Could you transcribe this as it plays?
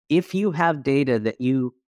if you have data that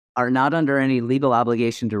you are not under any legal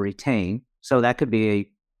obligation to retain, so that could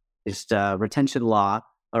be just a retention law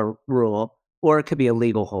or rule, or it could be a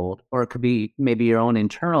legal hold, or it could be maybe your own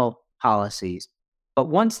internal policies. But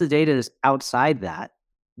once the data is outside that,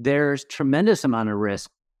 there's tremendous amount of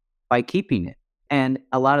risk by keeping it. And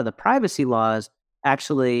a lot of the privacy laws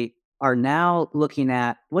actually are now looking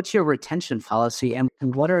at what's your retention policy and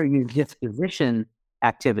what are your disposition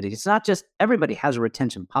activities. It's not just everybody has a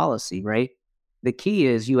retention policy, right? The key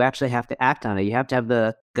is you actually have to act on it. You have to have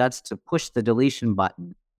the guts to push the deletion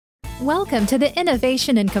button. Welcome to the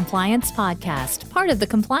Innovation and Compliance Podcast, part of the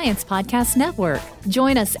Compliance Podcast Network.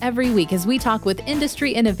 Join us every week as we talk with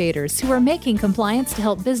industry innovators who are making compliance to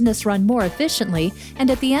help business run more efficiently and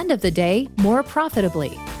at the end of the day, more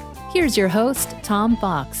profitably. Here's your host, Tom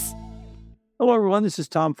Fox. Hello, everyone. This is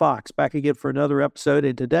Tom Fox back again for another episode.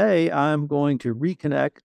 And today I'm going to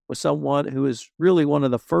reconnect with someone who is really one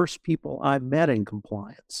of the first people I met in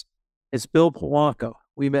compliance. It's Bill Polanco.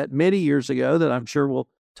 We met many years ago that I'm sure we'll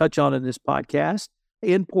touch on in this podcast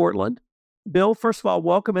in Portland. Bill, first of all,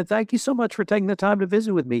 welcome and thank you so much for taking the time to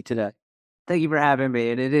visit with me today. Thank you for having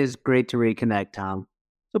me. And it is great to reconnect, Tom.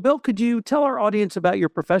 So, Bill, could you tell our audience about your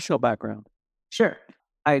professional background? Sure.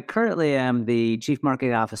 I currently am the Chief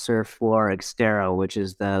Marketing Officer for Extero, which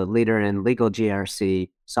is the leader in legal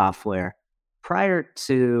GRC software. Prior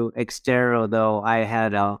to Extero, though, I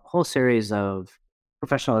had a whole series of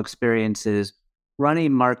professional experiences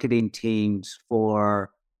running marketing teams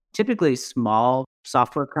for typically small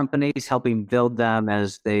software companies, helping build them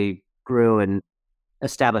as they grew and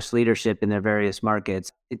established leadership in their various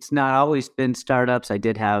markets. It's not always been startups. I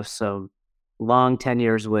did have some long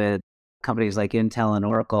tenures with companies like Intel and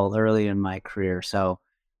Oracle early in my career. So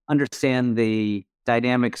understand the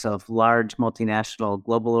dynamics of large multinational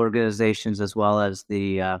global organizations as well as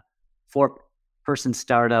the four-person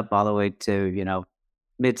startup all the way to,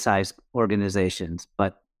 mid-sized organizations.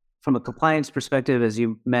 But from a compliance perspective, as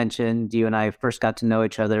you mentioned, you and I first got to know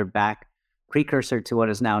each other back precursor to what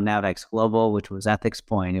is now Navex Global, which was Ethics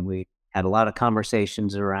Point. And we had a lot of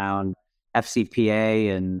conversations around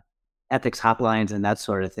FCPA and ethics hotlines and that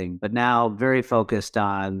sort of thing, but now very focused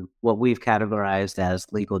on what we've categorized as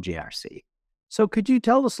legal GRC. So could you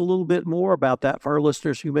tell us a little bit more about that for our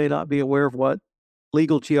listeners who may not be aware of what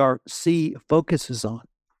legal GRC focuses on?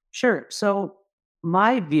 Sure. So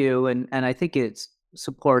my view, and I think it's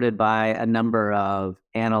supported by a number of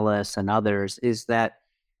analysts and others, is that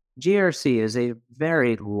GRC is a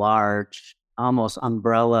very large, almost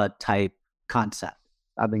umbrella type concept.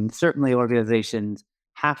 I mean, certainly organizations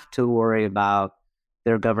have to worry about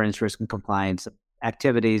their governance, risk, and compliance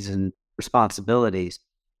activities and responsibilities.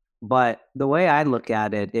 But the way I look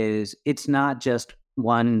at it is it's not just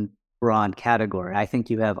one broad category. I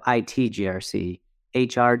think you have IT GRC,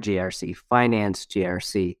 HR GRC, finance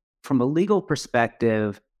GRC. From a legal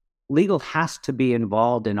perspective, legal has to be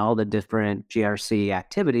involved in all the different GRC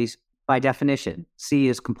activities by definition. C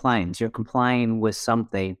is compliance. You're complying with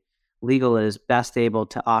something. Legal is best able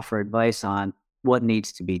to offer advice on what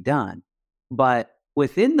needs to be done. But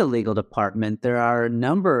within the legal department, there are a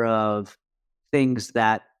number of things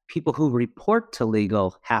that people who report to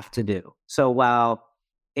legal have to do. So while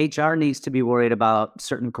HR needs to be worried about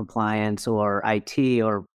certain compliance or IT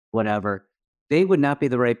or whatever, they would not be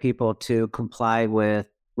the right people to comply with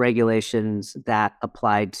regulations that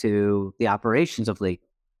apply to the operations of legal.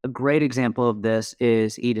 A great example of this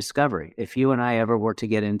is e-discovery. If you and I ever were to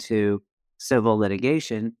get into civil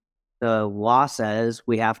litigation, the law says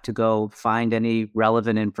we have to go find any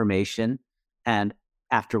relevant information and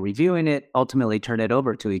after reviewing it, ultimately turn it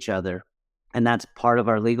over to each other. And that's part of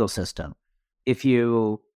our legal system. If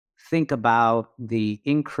you think about the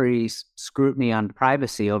increased scrutiny on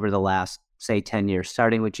privacy over the last, say, 10 years,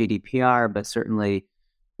 starting with GDPR, but certainly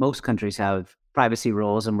most countries have privacy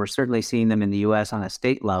rules, and we're certainly seeing them in the US on a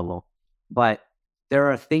state level. But there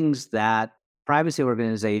are things that privacy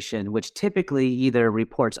organization, which typically either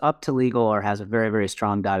reports up to legal or has a very, very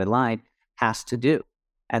strong dotted line, has to do.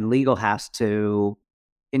 And legal has to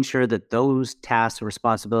ensure that those tasks and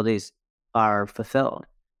responsibilities are fulfilled.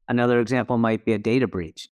 Another example might be a data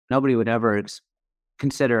breach. Nobody would ever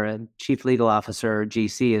consider a chief legal officer or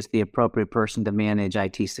GC as the appropriate person to manage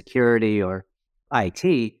IT security or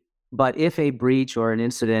IT. But if a breach or an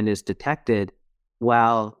incident is detected,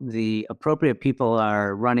 while the appropriate people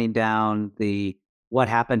are running down the what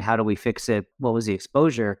happened, how do we fix it, what was the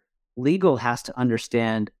exposure, legal has to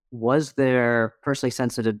understand, was there personally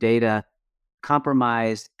sensitive data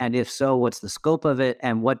compromised? And if so, what's the scope of it?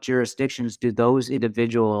 And what jurisdictions do those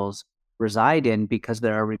individuals reside in? Because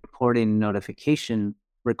there are reporting notification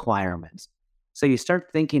requirements. So you start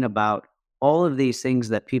thinking about all of these things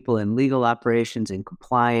that people in legal operations and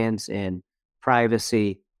compliance and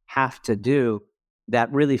privacy have to do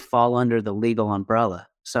that really fall under the legal umbrella.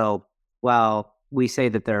 So while we say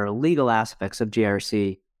that there are legal aspects of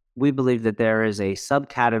GRC, we believe that there is a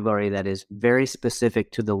subcategory that is very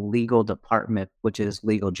specific to the legal department, which is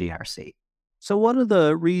legal GRC. So one of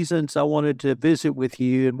the reasons I wanted to visit with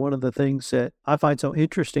you, and one of the things that I find so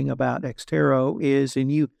interesting about Extero is,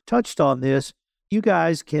 and you touched on this, you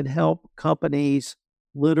guys can help companies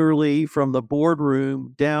literally from the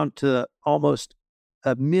boardroom down to almost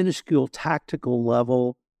a minuscule tactical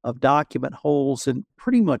level of document holes and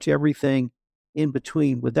pretty much everything in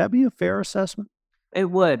between. Would that be a fair assessment?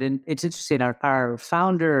 It would. And it's interesting. Our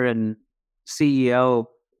founder and CEO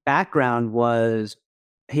background was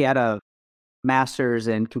he had a master's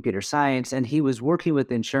in computer science, and he was working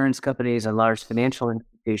with insurance companies and large financial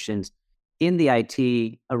institutions in the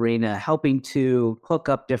IT arena, helping to hook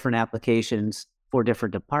up different applications for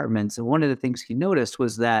different departments. And one of the things he noticed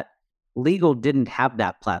was that legal didn't have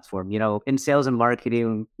that platform. In sales and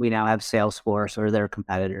marketing, we now have Salesforce or their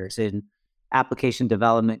competitors. In application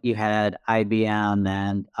development, you had IBM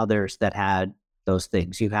and others that had those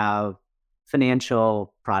things. You have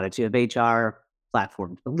financial products, you have HR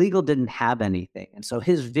platforms, but legal didn't have anything. And so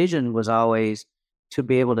his vision was always to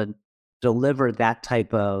be able to deliver that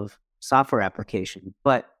type of software application.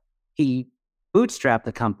 But he bootstrapped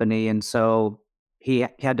the company, and so he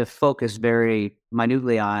had to focus very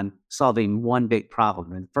minutely on solving one big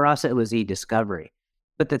problem. And for us, it was e-discovery.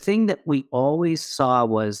 But the thing that we always saw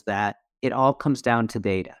was that it all comes down to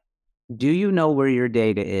data. Do you know where your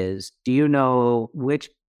data is? Do you know which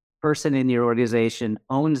person in your organization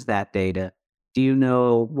owns that data? Do you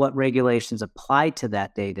know what regulations apply to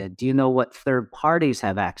that data? Do you know what third parties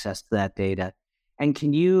have access to that data? And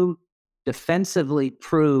can you defensively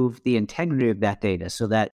prove the integrity of that data so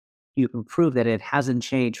that you can prove that it hasn't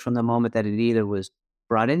changed from the moment that it either was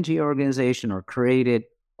brought into your organization or created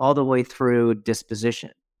all the way through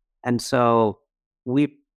disposition? And so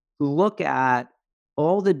we look at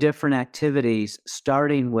all the different activities,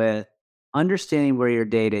 starting with understanding where your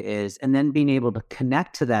data is and then being able to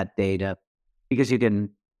connect to that data, because you can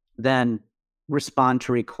then respond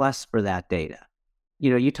to requests for that data.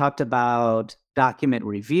 You talked about document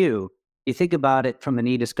review. You think about it from an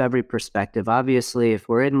e-discovery perspective. Obviously, if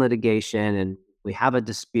we're in litigation and we have a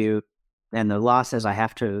dispute and the law says I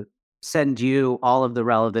have to send you all of the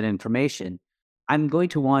relevant information, I'm going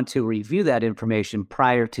to want to review that information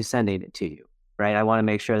prior to sending it to you, right? I want to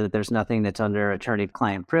make sure that there's nothing that's under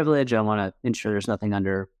attorney-client privilege. I want to ensure there's nothing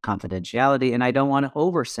under confidentiality, and I don't want to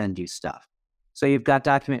oversend you stuff. So you've got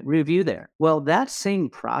document review there. Well, that same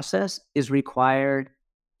process is required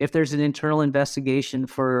if there's an internal investigation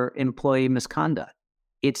for employee misconduct.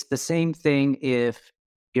 It's the same thing if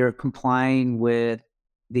you're complying with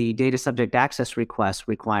the data subject access request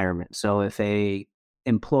requirement. So if a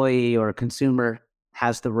employee or a consumer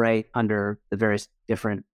has the right under the various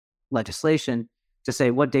different legislation to say,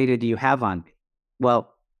 what data do you have on me?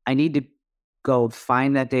 Well, I need to go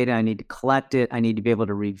find that data. I need to collect it. I need to be able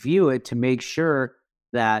to review it to make sure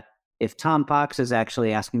that if Tom Fox is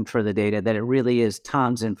actually asking for the data, that it really is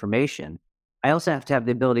Tom's information. I also have to have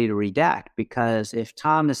the ability to redact, because if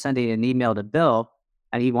Tom is sending an email to Bill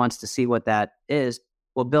and he wants to see what that is,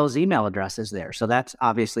 well, Bill's email address is there. So that's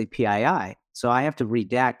obviously PII. So I have to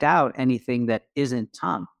redact out anything that isn't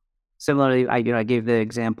Tom. Similarly, I gave the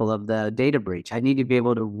example of the data breach. I need to be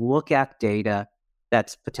able to look at data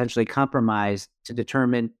that's potentially compromised to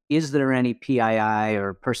determine, is there any PII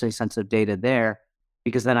or personally sensitive data there?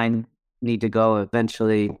 Because then I need to go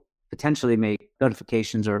eventually potentially make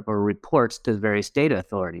notifications or reports to the various data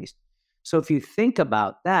authorities. So if you think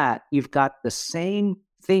about that, you've got the same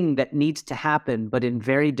thing that needs to happen, but in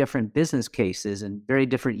very different business cases and very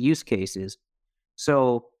different use cases.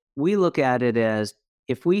 So we look at it as,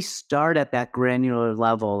 if we start at that granular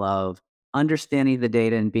level of understanding the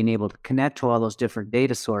data and being able to connect to all those different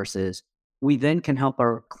data sources, we then can help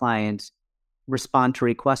our clients respond to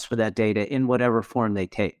requests for that data in whatever form they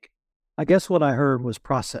take. I guess what I heard was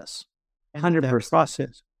process. 100%. That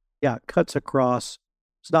process, cuts across.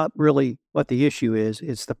 It's not really what the issue is.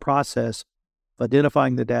 It's the process of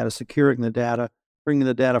identifying the data, securing the data, bringing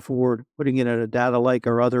the data forward, putting it in a data lake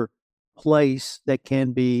or other place that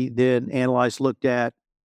can be then analyzed, looked at,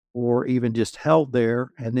 or even just held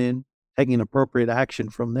there, and then taking appropriate action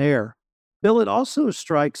from there. Bill, it also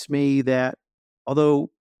strikes me that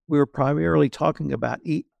although we're primarily talking about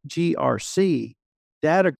GRC,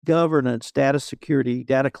 data governance, data security,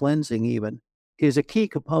 data cleansing even, is a key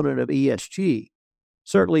component of ESG.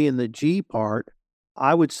 Certainly in the G part,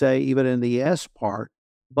 I would say even in the S part,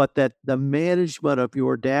 but that the management of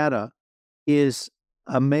your data is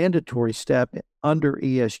a mandatory step under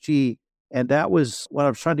ESG. And that was what I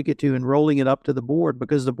was trying to get to in rolling it up to the board,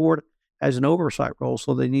 because the board has an oversight role.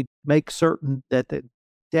 So they need to make certain that the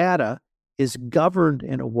data is governed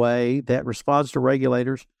in a way that responds to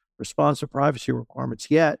regulators, responds to privacy requirements,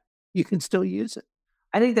 yet you can still use it.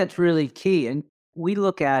 I think that's really key. And we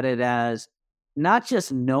look at it as not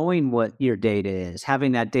just knowing what your data is,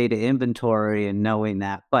 having that data inventory and knowing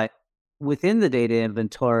that, but within the data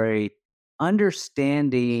inventory,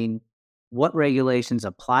 understanding what regulations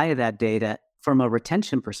apply to that data from a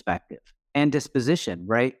retention perspective and disposition,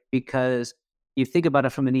 right? Because you think about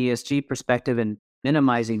it from an ESG perspective and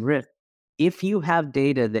minimizing risk. If you have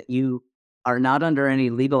data that you are not under any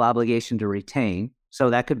legal obligation to retain, so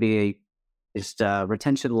that could be just a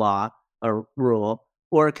retention law or rule,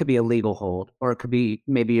 or it could be a legal hold, or it could be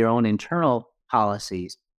maybe your own internal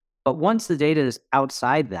policies. But once the data is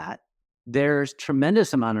outside that, there's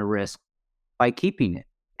tremendous amount of risk by keeping it.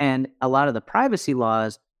 And a lot of the privacy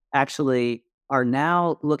laws actually are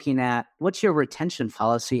now looking at what's your retention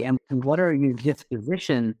policy and what are your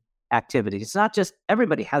disposition activities. It's not just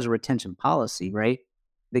everybody has a retention policy, right?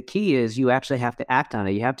 The key is you actually have to act on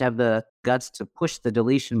it. You have to have the guts to push the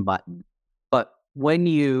deletion button. But when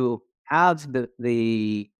you have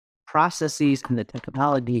the processes and the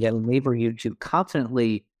technology that enable you to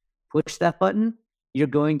confidently push that button, you're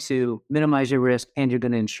going to minimize your risk and you're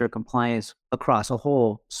going to ensure compliance across a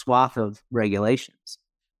whole swath of regulations.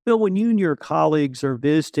 Bill, when you and your colleagues are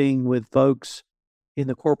visiting with folks in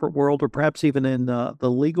the corporate world or perhaps even in the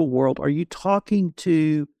legal world, are you talking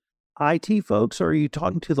to IT folks, or are you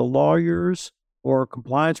talking to the lawyers or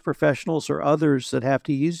compliance professionals or others that have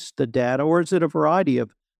to use the data, or is it a variety of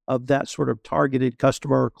that sort of targeted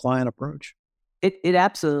customer or client approach? It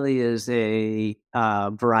absolutely is a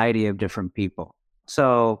variety of different people.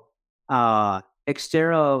 So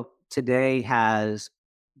Extero today has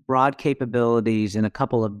broad capabilities in a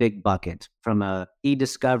couple of big buckets, from a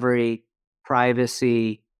e-discovery,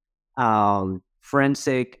 privacy,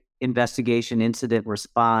 forensic investigation, incident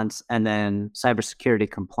response, and then cybersecurity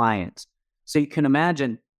compliance. So you can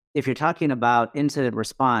imagine if you're talking about incident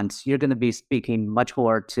response, you're going to be speaking much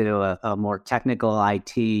more to a more technical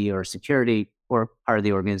IT or security or part of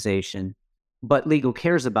the organization. But legal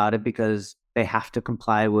cares about it because they have to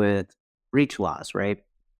comply with breach laws, right?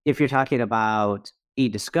 If you're talking about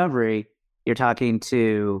e-discovery, you're talking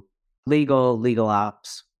to legal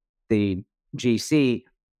ops, the GC,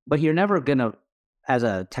 but you're never going to, as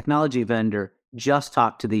a technology vendor, just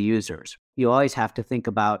talk to the users. You always have to think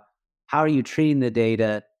about how are you treating the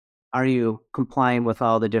data? Are you complying with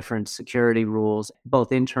all the different security rules,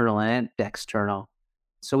 both internal and external?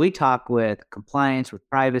 So we talk with compliance, with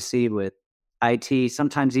privacy, with IT,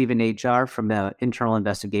 sometimes even HR from an internal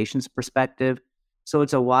investigations perspective. So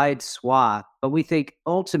it's a wide swath, but we think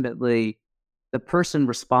ultimately the person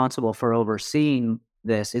responsible for overseeing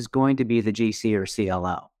this is going to be the GC or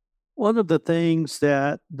CLO. One of the things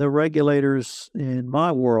that the regulators in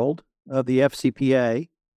my world of the FCPA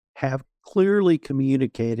have clearly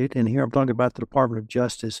communicated, and here I'm talking about the Department of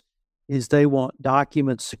Justice, is they want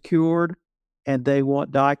documents secured and they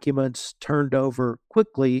want documents turned over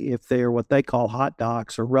quickly if they're what they call hot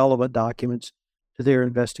docs or relevant documents to their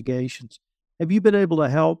investigations. Have you been able to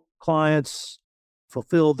help clients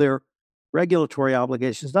fulfill their regulatory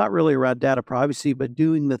obligations, not really around data privacy, but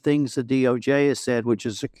doing the things the DOJ has said, which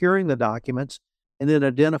is securing the documents and then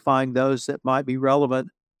identifying those that might be relevant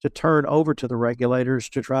to turn over to the regulators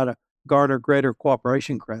to try to garner greater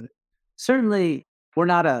cooperation credit? Certainly, we're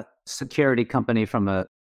not a security company from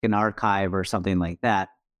an archive or something like that,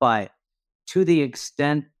 but to the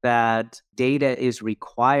extent that data is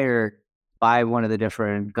required by one of the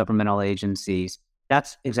different governmental agencies,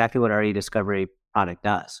 that's exactly what our e-discovery product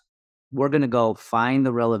does. We're going to go find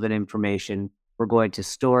the relevant information. We're going to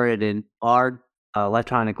store it in our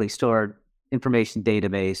electronically stored information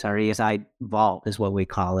database, our ESI vault is what we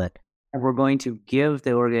call it. And we're going to give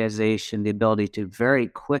the organization the ability to very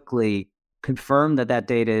quickly confirm that that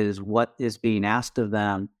data is what is being asked of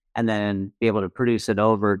them, and then be able to produce it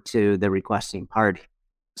over to the requesting party.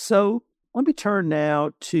 So let me turn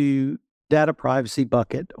now to data privacy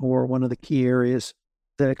bucket, or one of the key areas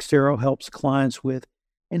that Extero helps clients with.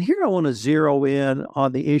 And here I want to zero in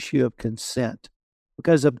on the issue of consent,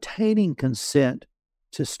 because obtaining consent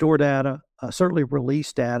to store data, certainly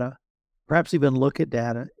release data, perhaps even look at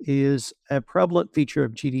data, is a prevalent feature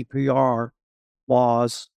of GDPR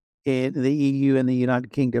laws in the EU and the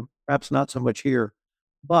United Kingdom, perhaps not so much here,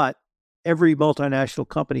 but every multinational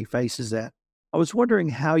company faces that. I was wondering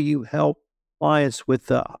how you help compliance with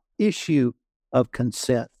the issue of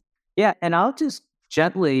consent. Yeah, and I'll just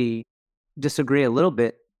gently disagree a little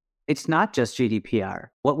bit. It's not just GDPR.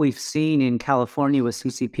 What we've seen in California with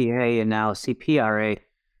CCPA and now CPRA,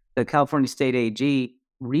 the California State AG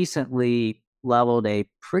recently leveled a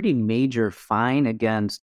pretty major fine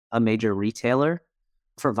against a major retailer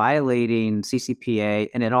for violating CCPA,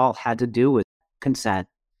 and it all had to do with consent.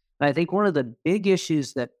 And I think one of the big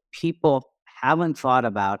issues that people haven't thought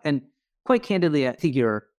about, and quite candidly, I think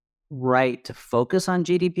you're right to focus on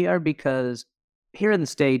GDPR because here in the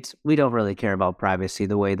States, we don't really care about privacy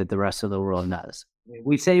the way that the rest of the world does.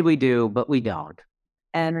 We say we do, but we don't.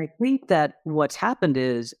 And I think that what's happened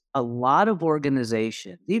is a lot of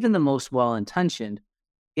organizations, even the most well-intentioned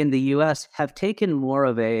in the US, have taken more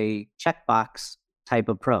of a checkbox type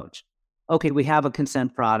approach. Okay, we have a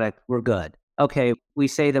consent product, we're good. Okay, we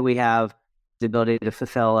say that we have the ability to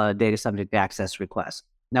fulfill a data subject access request.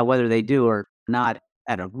 Now, whether they do or not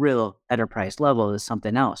at a real enterprise level is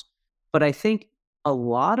something else. But I think a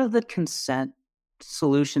lot of the consent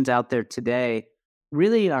solutions out there today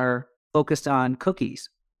really are focused on cookies.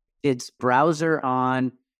 It's browser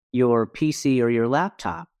on your PC or your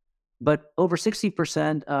laptop. But over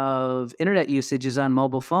 60% of internet usage is on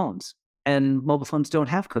mobile phones, and mobile phones don't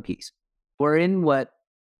have cookies. We're in what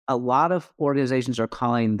a lot of organizations are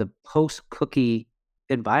calling the post-cookie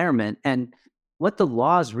environment. And what the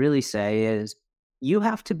laws really say is you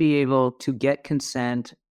have to be able to get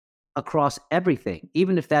consent across everything,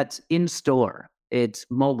 even if that's in store, it's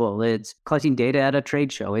mobile, it's collecting data at a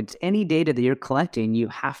trade show, it's any data that you're collecting, you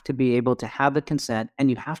have to be able to have the consent and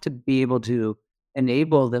you have to be able to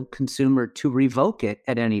enable the consumer to revoke it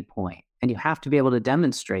at any point. And you have to be able to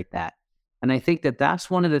demonstrate that. And I think that that's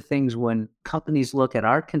one of the things when companies look at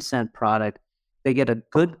our consent product, they get a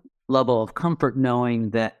good level of comfort knowing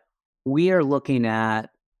that we are looking at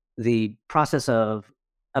the process of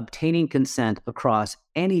obtaining consent across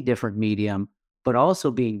any different medium, but also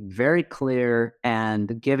being very clear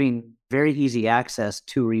and giving very easy access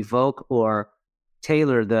to revoke or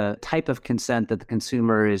tailor the type of consent that the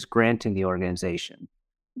consumer is granting the organization.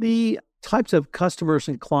 The types of customers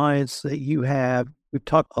and clients that you have, we've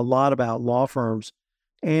talked a lot about law firms,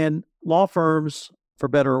 and law firms, for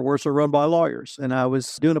better or worse, are run by lawyers. And I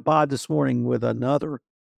was doing a pod this morning with another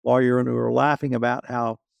lawyer, and we were laughing about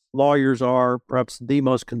how lawyers are perhaps the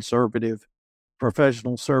most conservative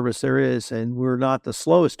professional service there is, and we're not the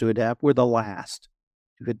slowest to adapt, we're the last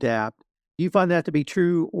to adapt. Do you find that to be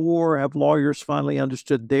true, or have lawyers finally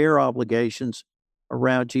understood their obligations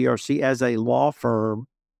around GRC as a law firm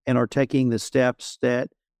and are taking the steps that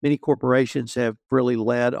many corporations have really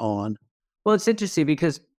led on? Well, it's interesting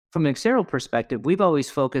because from an Xero perspective, we've always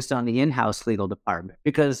focused on the in-house legal department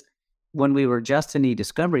because when we were just an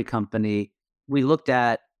e-discovery company, we looked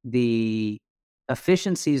at the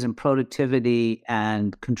efficiencies and productivity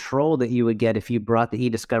and control that you would get if you brought the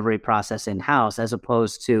e-discovery process in-house as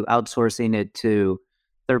opposed to outsourcing it to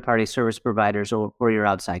third-party service providers or your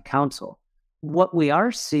outside counsel. What we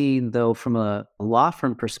are seeing, though, from a law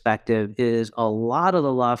firm perspective is a lot of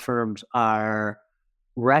the law firms are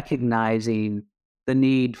recognizing the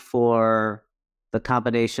need for the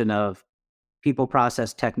combination of people,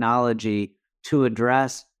 process, technology to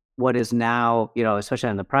address what is now, especially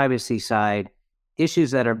on the privacy side,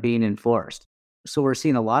 issues that are being enforced. So we're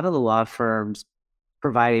seeing a lot of the law firms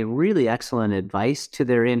providing really excellent advice to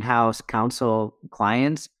their in-house counsel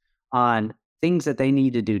clients on things that they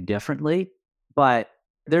need to do differently. But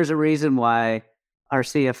there's a reason why our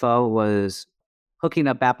CFO was hooking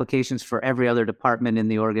up applications for every other department in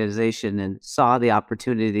the organization and saw the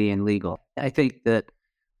opportunity in legal. I think that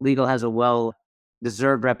legal has a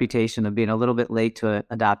well-deserved reputation of being a little bit late to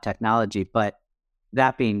adopt technology. But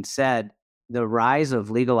that being said, the rise of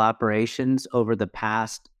legal operations over the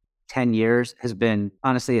past 10 years has been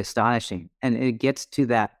honestly astonishing. And it gets to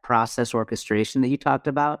that process orchestration that you talked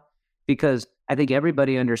about, because I think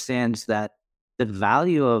everybody understands that the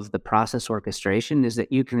value of the process orchestration is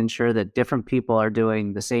that you can ensure that different people are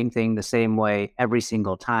doing the same thing the same way every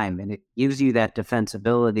single time. And it gives you that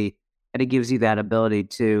defensibility, and it gives you that ability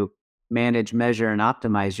to manage, measure, and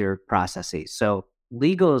optimize your processes. So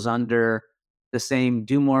legal is under the same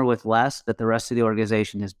do more with less that the rest of the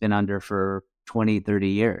organization has been under for 20, 30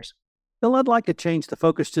 years. Bill, I'd like to change the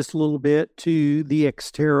focus just a little bit to the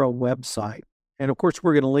Xterra website. And of course,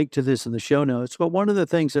 we're going to link to this in the show notes. But one of the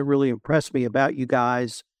things that really impressed me about you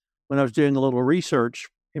guys when I was doing a little research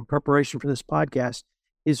in preparation for this podcast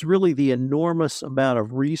is really the enormous amount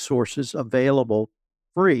of resources available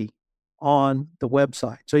free on the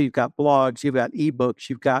website. So you've got blogs, you've got ebooks,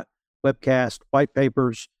 you've got webcasts, white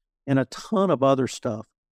papers, and a ton of other stuff.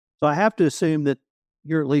 So I have to assume that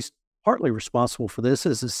you're at least partly responsible for this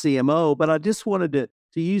as a CMO, but I just wanted to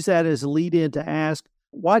use that as a lead in to ask,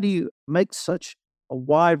 why do you make such a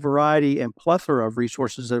wide variety and plethora of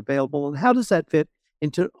resources available? And how does that fit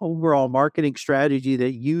into overall marketing strategy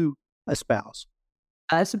that you espouse?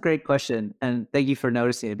 That's a great question. And thank you for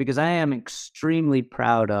noticing it, because I am extremely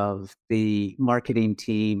proud of the marketing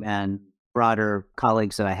team and broader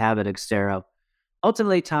colleagues that I have at Extero.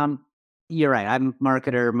 Ultimately, Tom, you're right. I'm a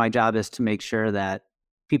marketer. My job is to make sure that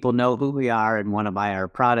people know who we are and want to buy our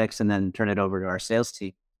products and then turn it over to our sales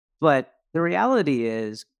team. But the reality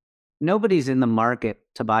is, nobody's in the market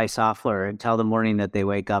to buy software until the morning that they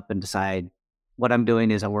wake up and decide what I'm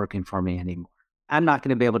doing isn't working for me anymore. I'm not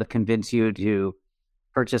going to be able to convince you to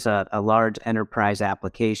purchase a large enterprise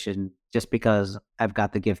application just because I've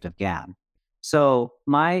got the gift of gab. So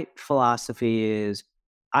my philosophy is,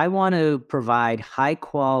 I want to provide high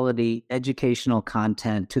quality educational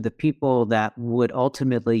content to the people that would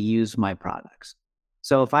ultimately use my products.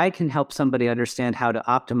 So if I can help somebody understand how to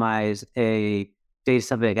optimize a data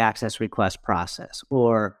subject access request process,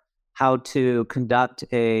 or how to conduct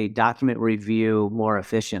a document review more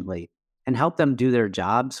efficiently and help them do their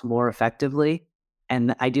jobs more effectively,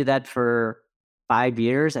 and I do that for 5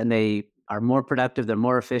 years and they are more productive, they're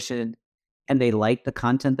more efficient, and they like the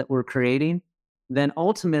content that we're creating, then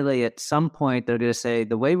ultimately at some point they're going to say,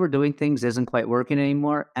 the way we're doing things isn't quite working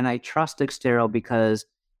anymore. And I trust Extero because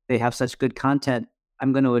they have such good content.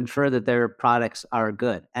 I'm going to infer that their products are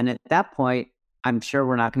good. And at that point, I'm sure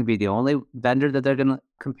we're not going to be the only vendor that they're going to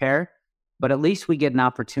compare, but at least we get an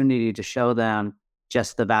opportunity to show them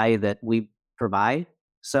just the value that we provide.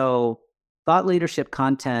 So thought leadership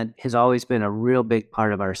content has always been a real big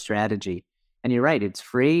part of our strategy. And you're right, it's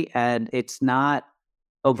free and it's not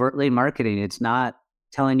overtly marketing. It's not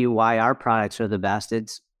telling you why our products are the best.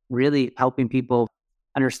 It's really helping people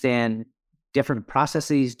understand different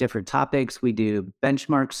processes, different topics. We do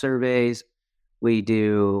benchmark surveys. We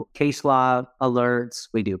do case law alerts.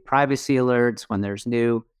 We do privacy alerts when there's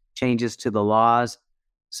new changes to the laws.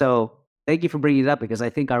 So thank you for bringing it up, because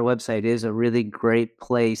I think our website is a really great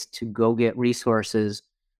place to go get resources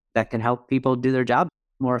that can help people do their job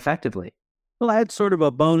more effectively. Well, I had sort of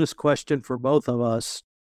a bonus question for both of us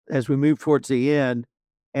as we move towards the end,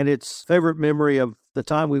 and it's favorite memory of the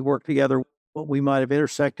time we worked together, what we might have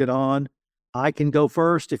intersected on. I can go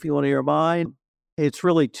first if you want to hear mine. It's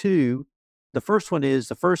really two. The first one is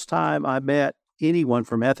the first time I met anyone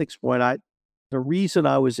from Ethics Point. The reason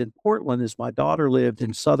I was in Portland is my daughter lived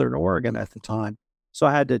in Southern Oregon at the time. So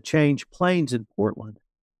I had to change planes in Portland.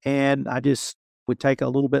 And I just would take a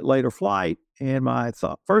little bit later flight. And my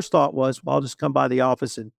first thought was, well, I'll just come by the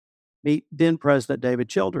office and meet then President David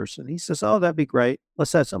Childers. And he says, oh, that'd be great.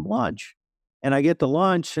 Let's have some lunch. And I get to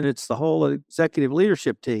lunch and it's the whole executive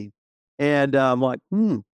leadership team. And I'm like,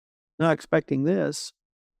 not expecting this.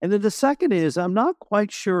 And then the second is, I'm not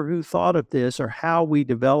quite sure who thought of this or how we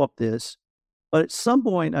developed this, but at some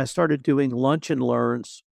point I started doing lunch and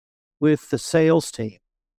learns with the sales team.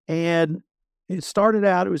 And it started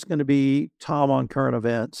out, it was going to be Tom on current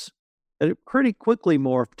events. And it pretty quickly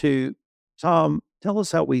morphed to, Tom, tell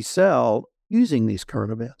us how we sell using these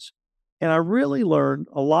current events. And I really learned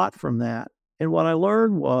a lot from that. And what I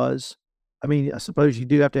learned was, I suppose you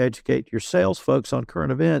do have to educate your sales folks on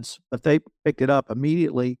current events, but they picked it up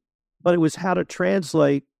immediately. But it was how to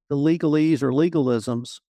translate the legalese or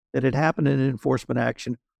legalisms that had happened in an enforcement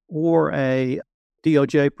action or a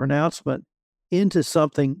DOJ pronouncement into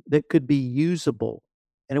something that could be usable.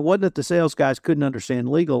 And it wasn't that the sales guys couldn't understand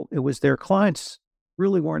legal. It was their clients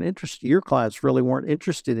really weren't interested. Your clients really weren't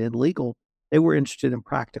interested in legal. They were interested in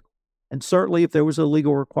practical. And certainly if there was a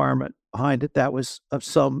legal requirement behind it, that was of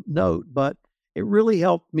some note. But it really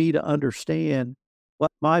helped me to understand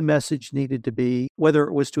what my message needed to be, whether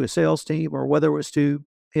it was to a sales team or whether it was to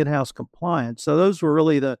in-house compliance. So those were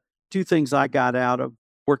really the two things I got out of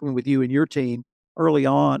working with you and your team early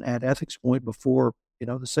on at Ethics Point before,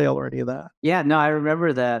 the sale or any of that. Yeah, no, I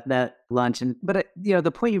remember that lunch. But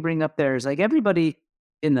the point you bring up there is, like, everybody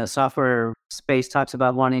in the software space talks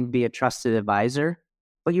about wanting to be a trusted advisor,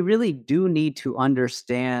 but you really do need to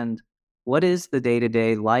understand what is the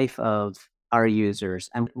day-to-day life of our users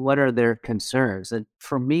and what are their concerns. And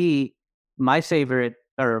for me, my favorite,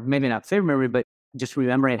 or maybe not favorite memory, but just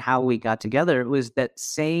remembering how we got together, it was that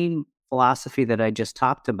same philosophy that I just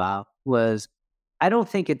talked about. Was, I don't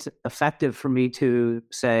think it's effective for me to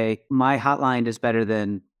say my hotline is better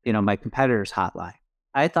than, my competitor's hotline.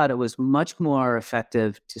 I thought it was much more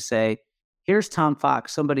effective to say, here's Tom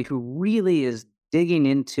Fox, somebody who really is digging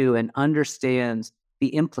into and understands the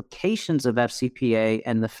implications of FCPA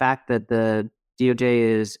and the fact that the DOJ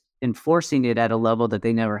is enforcing it at a level that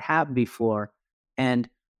they never have before. And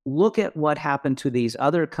look at what happened to these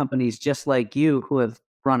other companies just like you who have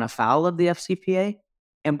run afoul of the FCPA.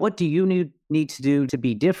 And what do you need to do to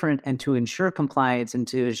be different and to ensure compliance and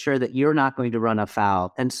to ensure that you're not going to run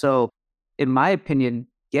afoul? And so, in my opinion,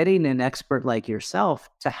 getting an expert like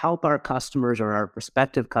yourself to help our customers or our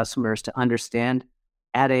prospective customers to understand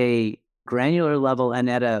at a granular level and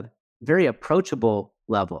at a very approachable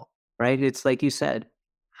level, right? It's like you said,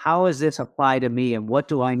 how does this apply to me and what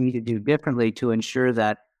do I need to do differently to ensure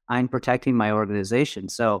that I'm protecting my organization?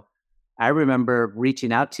 So I remember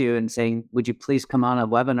reaching out to you and saying, would you please come on a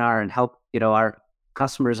webinar and help, our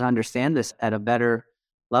customers understand this at a better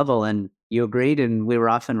level? And you agreed and we were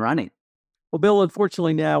off and running. Well, Bill,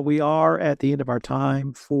 unfortunately now we are at the end of our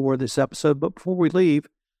time for this episode. But before we leave,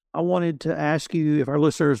 I wanted to ask you if our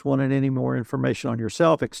listeners wanted any more information on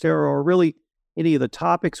yourself, Extera, or really any of the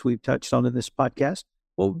topics we've touched on in this podcast,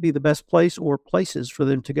 what would be the best place or places for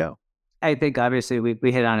them to go? I think obviously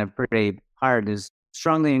we hit on it pretty hard. Is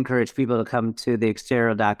strongly encourage people to come to the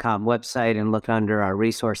Extera.com website and look under our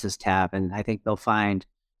resources tab. And I think they'll find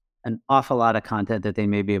an awful lot of content that they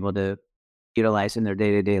may be able to utilize in their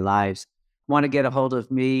day-to-day lives. Want to get a hold of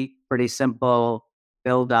me, pretty simple,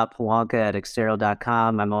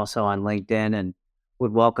 bill.pawonka@extera.com. I'm also on LinkedIn and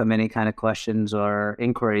would welcome any kind of questions or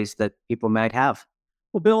inquiries that people might have.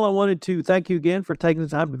 Well, Bill, I wanted to thank you again for taking the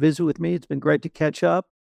time to visit with me. It's been great to catch up,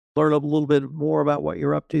 learn a little bit more about what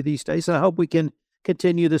you're up to these days, and I hope we can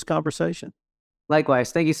continue this conversation.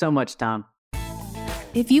 Likewise. Thank you so much, Tom.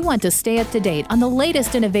 If you want to stay up to date on the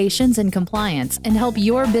latest innovations in compliance and help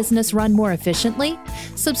your business run more efficiently,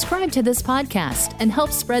 subscribe to this podcast and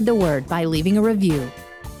help spread the word by leaving a review.